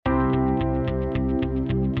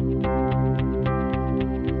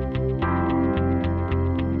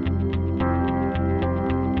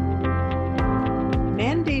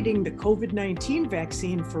COVID-19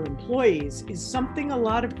 vaccine for employees is something a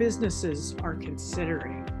lot of businesses are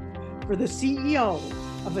considering. For the CEO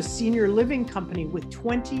of a senior living company with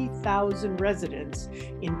 20,000 residents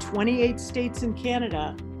in 28 states and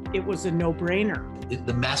Canada, it was a no-brainer.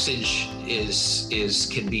 The message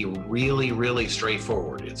can be really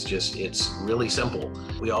straightforward. It's really simple.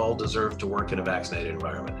 We all deserve to work in a vaccinated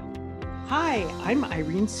environment. Hi, I'm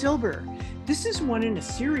Irene Silber. This is one in a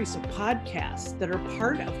series of podcasts that are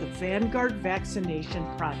part of the Vanguard Vaccination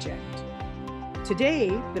Project. Today,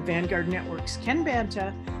 the Vanguard Network's Ken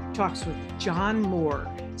Banta talks with John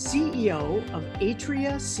Moore, CEO of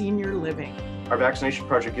Atria Senior Living. Our vaccination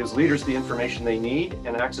project gives leaders the information they need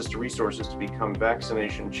and access to resources to become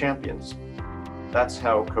vaccination champions. That's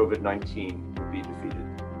how COVID-19 will be defeated.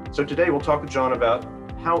 So today we'll talk with John about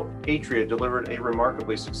how Atria delivered a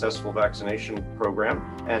remarkably successful vaccination program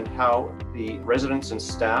and how the residents and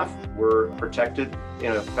staff were protected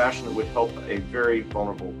in a fashion that would help a very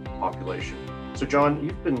vulnerable population. So John,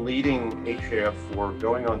 you've been leading Atria for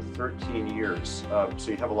going on 13 years,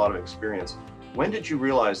 so you have a lot of experience. When did you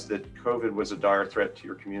realize that COVID was a dire threat to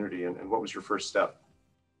your community, and what was your first step?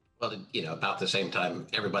 Well, about the same time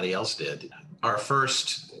everybody else did. Our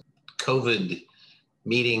first COVID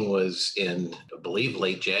meeting was in, I believe,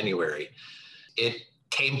 late January. It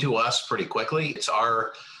came to us pretty quickly. It's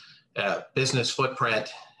our business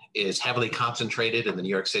footprint is heavily concentrated in the New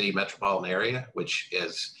York City metropolitan area, which,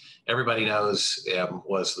 as everybody knows,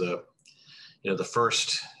 was the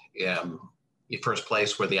first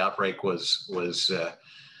place where the outbreak was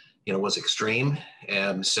extreme.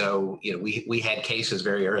 And so, we had cases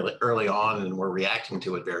very early on, and we're reacting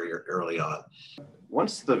to it very early on.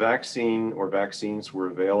 Once the vaccine or vaccines were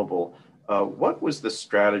available, what was the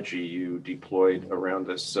strategy you deployed around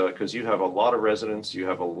this? Because you have a lot of residents, you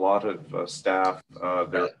have a lot of staff,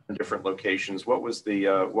 they're in different locations. What was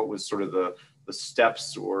sort of the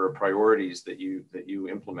steps or priorities that you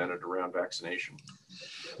implemented around vaccination?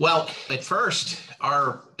 Well, at first,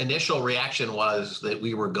 our initial reaction was that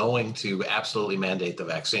we were going to absolutely mandate the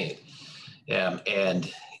vaccine,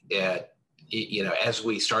 as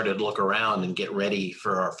we started to look around and get ready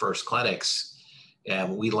for our first clinics,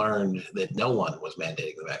 we learned that no one was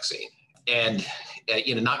mandating the vaccine. And,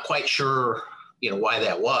 not quite sure, why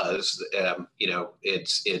that was,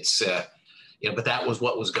 but that was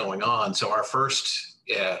what was going on. So our first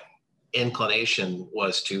inclination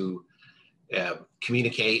was to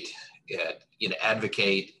communicate,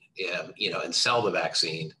 advocate, and sell the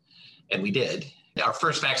vaccine. And we did. Our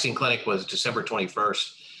first vaccine clinic was December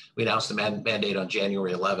 21st. We announced the mandate on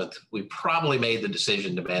January 11th. We probably made the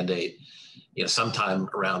decision to mandate, sometime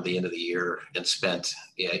around the end of the year, and spent,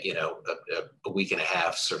 a week and a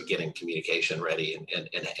half sort of getting communication ready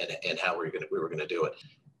and how we were going to do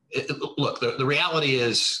it. Look, the reality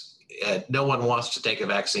is, no one wants to take a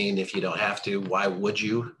vaccine if you don't have to. Why would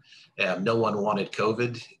you? No one wanted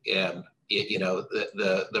COVID.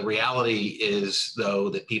 The reality is, though,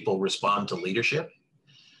 that people respond to leadership.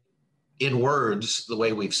 In words, the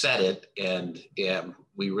way we've said it, and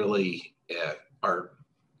we really are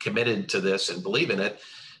committed to this and believe in it,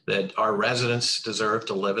 that our residents deserve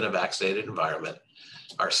to live in a vaccinated environment.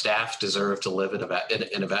 Our staff deserve to live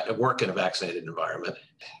work in a vaccinated environment.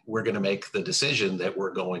 We're going to make the decision that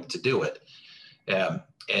we're going to do it,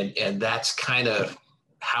 and that's kind of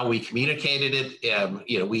how we communicated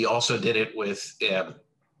it. We also did it with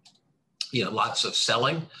lots of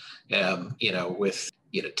selling, with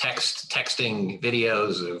texting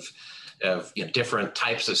videos of different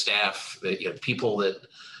types of staff, people that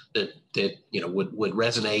would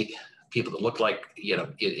resonate, people that look like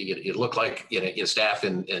it looked like staff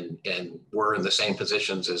and were in the same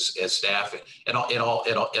positions as staff at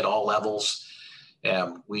all levels.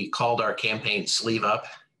 We called our campaign Sleeve Up,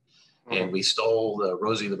 and we stole the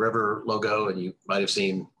Rosie the River logo, and you might have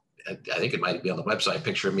seen, I think it might be on the website,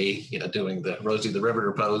 picture of me, doing the Rosie the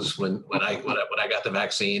River pose when I got the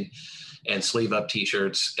vaccine, and Sleeve Up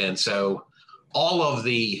T-shirts. And so all of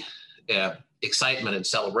the excitement and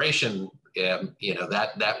celebration,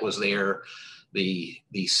 that was there. The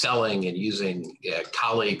selling and using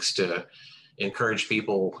colleagues to encourage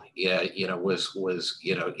people,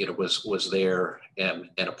 was there and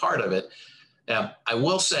a part of it. I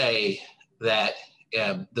will say that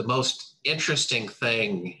the most interesting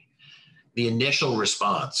thing, the initial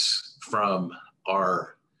response from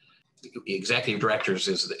our executive directors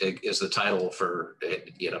is the title for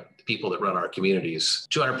people that run our communities,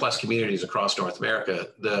 200 plus communities across North America.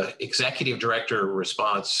 The executive director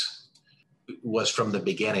response was from the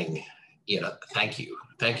beginning, thank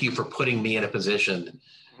you for putting me in a position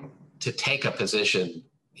to take a position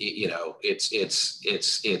it's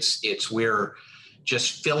where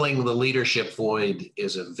just filling the leadership void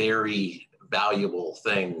is a very valuable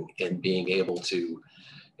thing in being able to,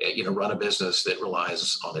 run a business that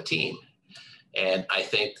relies on a team. And I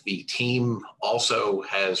think the team also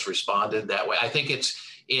has responded that way. I think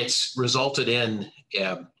it's resulted in,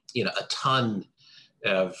 a ton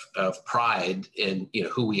of pride in,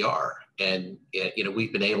 who we are. And,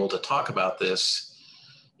 we've been able to talk about this,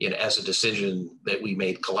 as a decision that we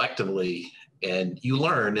made collectively. And you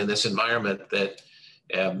learn in this environment that,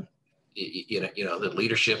 that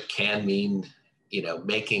leadership can mean,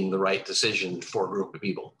 making the right decision for a group of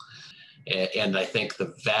people. And I think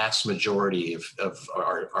the vast majority of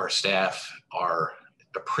our staff are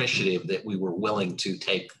appreciative that we were willing to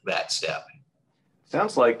take that step.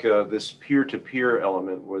 Sounds like this peer-to-peer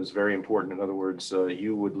element was very important. In other words,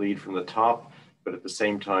 you would lead from the top, but at the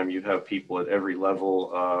same time, you have people at every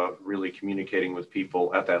level really communicating with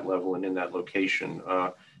people at that level and in that location.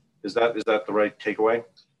 Is that the right takeaway?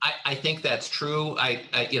 I think that's true.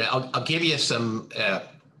 I'll give you some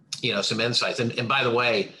some insights. And by the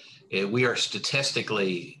way, we are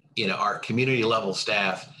statistically, our community level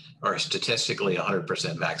staff are statistically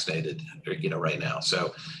 100% vaccinated, right now.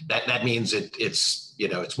 So that means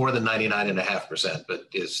it's more than 99.5%. But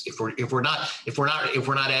if we're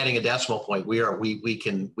not adding a decimal point, we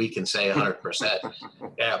can say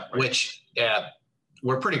 100%, which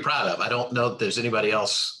we're pretty proud of. I don't know that there's anybody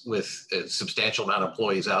else with a substantial amount of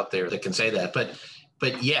employees out there that can say that.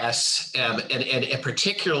 But yes, and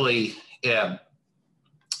particularly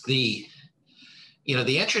the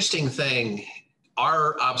interesting thing.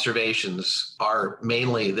 Our observations are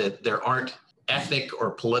mainly that there aren't ethnic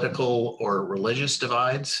or political or religious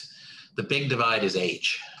divides. The big divide is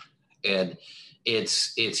age. And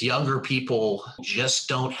it's younger people just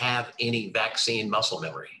don't have any vaccine muscle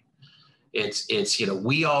memory. It's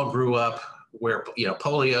we all grew up where,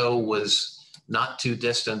 polio was not too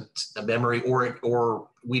distant a memory, or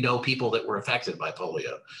we know people that were affected by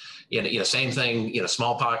polio. Same thing,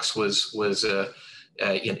 smallpox was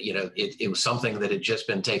it was something that had just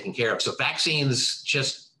been taken care of. So vaccines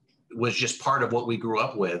was just part of what we grew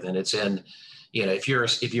up with. And it's in, if you're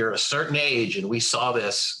a certain age, and we saw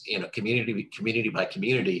this, community by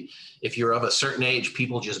community, if you're of a certain age,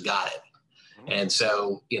 people just got it. And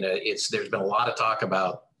so, there's been a lot of talk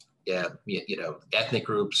about, ethnic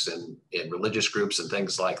groups and religious groups and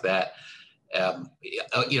things like that.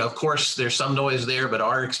 Of course, there's some noise there, but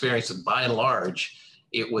our experience, by and large,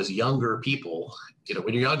 it was younger people.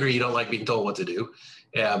 When you're younger, you don't like being told what to do.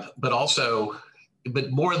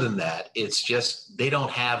 But more than that, it's just they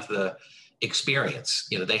don't have the experience.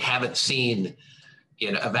 They haven't seen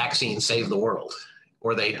a vaccine save the world,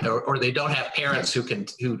 or they don't have parents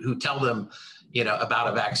who tell them about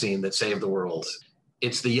a vaccine that saved the world.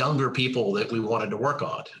 It's the younger people that we wanted to work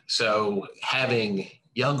on. So having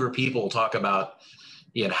younger people talk about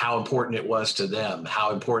how important it was to them,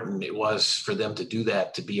 how important it was for them to do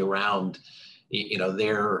that, to be around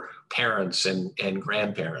their parents and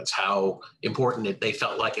grandparents, how important they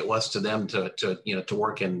felt like it was to them to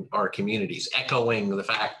work in our communities, echoing the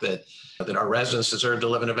fact that our residents deserve to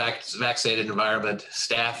live in a vaccinated environment.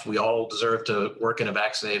 Staff, we all deserve to work in a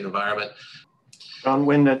vaccinated environment. John,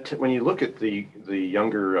 when you look at the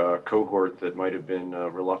younger cohort that might have been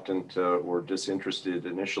reluctant or disinterested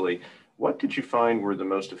initially, what did you find were the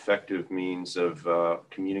most effective means of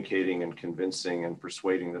communicating and convincing and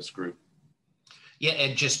persuading this group? Yeah,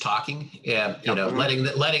 and just talking, letting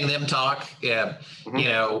them talk.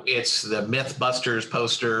 It's the Mythbusters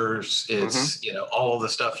posters. It's all of the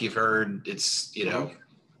stuff you've heard. It's there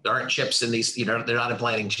aren't chips in these. They're not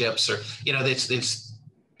implanting chips, or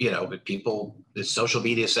people. The social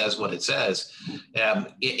media says what it says,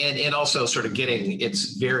 and also sort of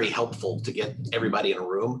it's very helpful to get everybody in a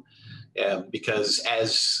room, because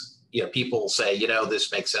as people say,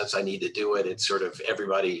 this makes sense. I need to do it. It's sort of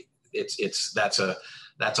everybody. That's a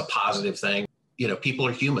positive thing. People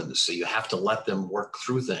are humans, so you have to let them work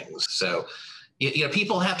through things. So,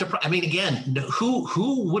 people have to. I mean, again,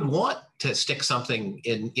 who would want to stick something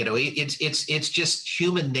in? It's just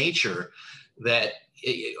human nature that.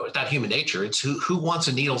 It's not human nature. It's who wants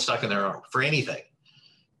a needle stuck in their arm for anything.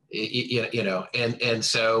 And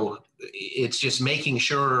so it's just making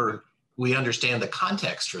sure we understand the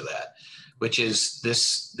context for that, which is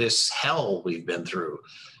this hell we've been through.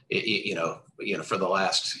 For the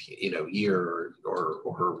last, year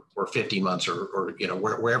or 15 months or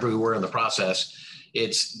wherever we were in the process,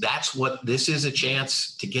 that's what this is, a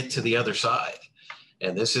chance to get to the other side.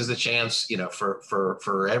 And this is the chance,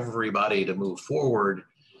 for everybody to move forward,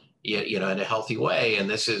 in a healthy way. And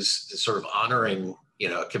this is sort of honoring,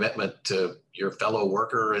 a commitment to your fellow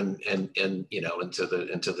worker and to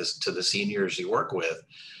the seniors you work with.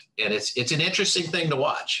 And it's an interesting thing to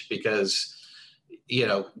watch because,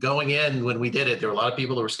 going in when we did it, there were a lot of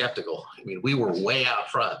people that were skeptical. I mean, we were way out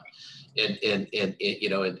front in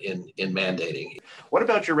mandating. What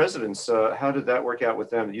about your residents? How did that work out with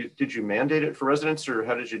them? Did you mandate it for residents, or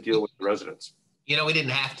how did you deal with the residents? We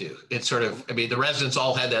didn't have to. It's sort of, the residents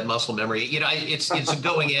all had that muscle memory. It's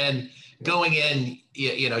going in,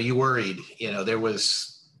 you worried. There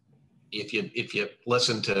was, if you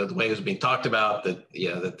listen to the way it was being talked about,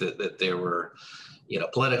 that there were,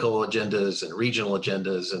 political agendas and regional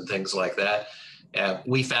agendas and things like that.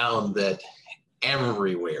 We found that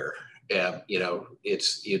everywhere, if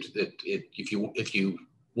you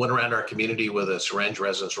went around our community with a syringe,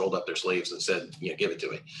 residents rolled up their sleeves and said, give it to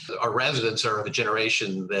me. Our residents are of a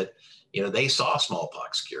generation that, they saw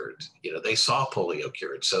smallpox cured, they saw polio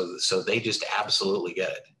cured. So they just absolutely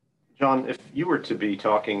get it. John, if you were to be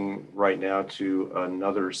talking right now to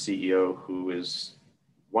another CEO who is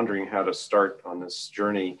wondering how to start on this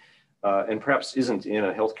journey and perhaps isn't in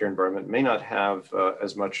a healthcare environment, may not have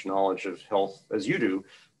as much knowledge of health as you do,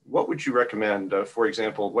 what would you recommend? For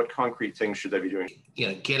example, what concrete things should they be doing?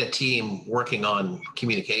 Get a team working on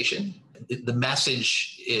communication. The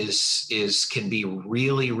message can be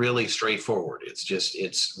really, really straightforward.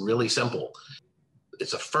 It's really simple.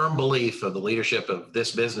 It's a firm belief of the leadership of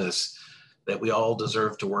this business that we all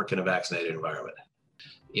deserve to work in a vaccinated environment.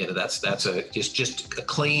 That's just a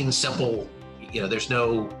clean, simple. There's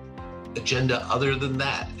no agenda other than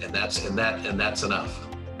that, and that's enough.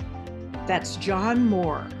 That's John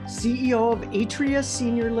Moore, CEO of Atria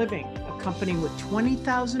Senior Living, a company with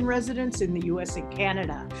 20,000 residents in the U.S. and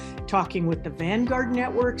Canada, talking with the Vanguard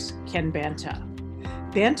Network's Ken Banta.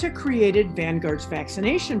 Banta created Vanguard's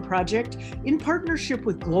vaccination project in partnership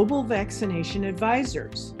with Global Vaccination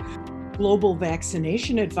Advisors. Global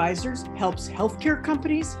Vaccination Advisors helps healthcare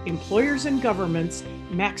companies, employers, and governments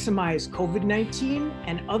maximize COVID-19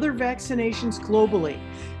 and other vaccinations globally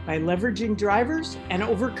by leveraging drivers and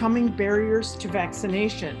overcoming barriers to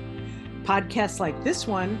vaccination. Podcasts like this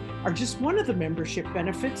one are just one of the membership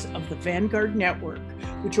benefits of the Vanguard Network,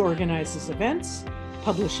 which organizes events,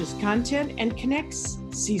 publishes content, and connects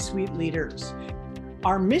C-suite leaders.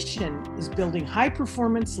 Our mission is building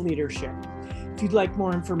high-performance leadership. If you'd like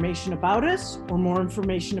more information about us or more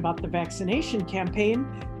information about the vaccination campaign,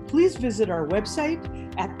 please visit our website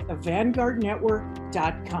at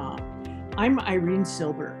thevanguardnetwork.com. I'm Irene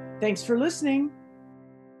Silber. Thanks for listening.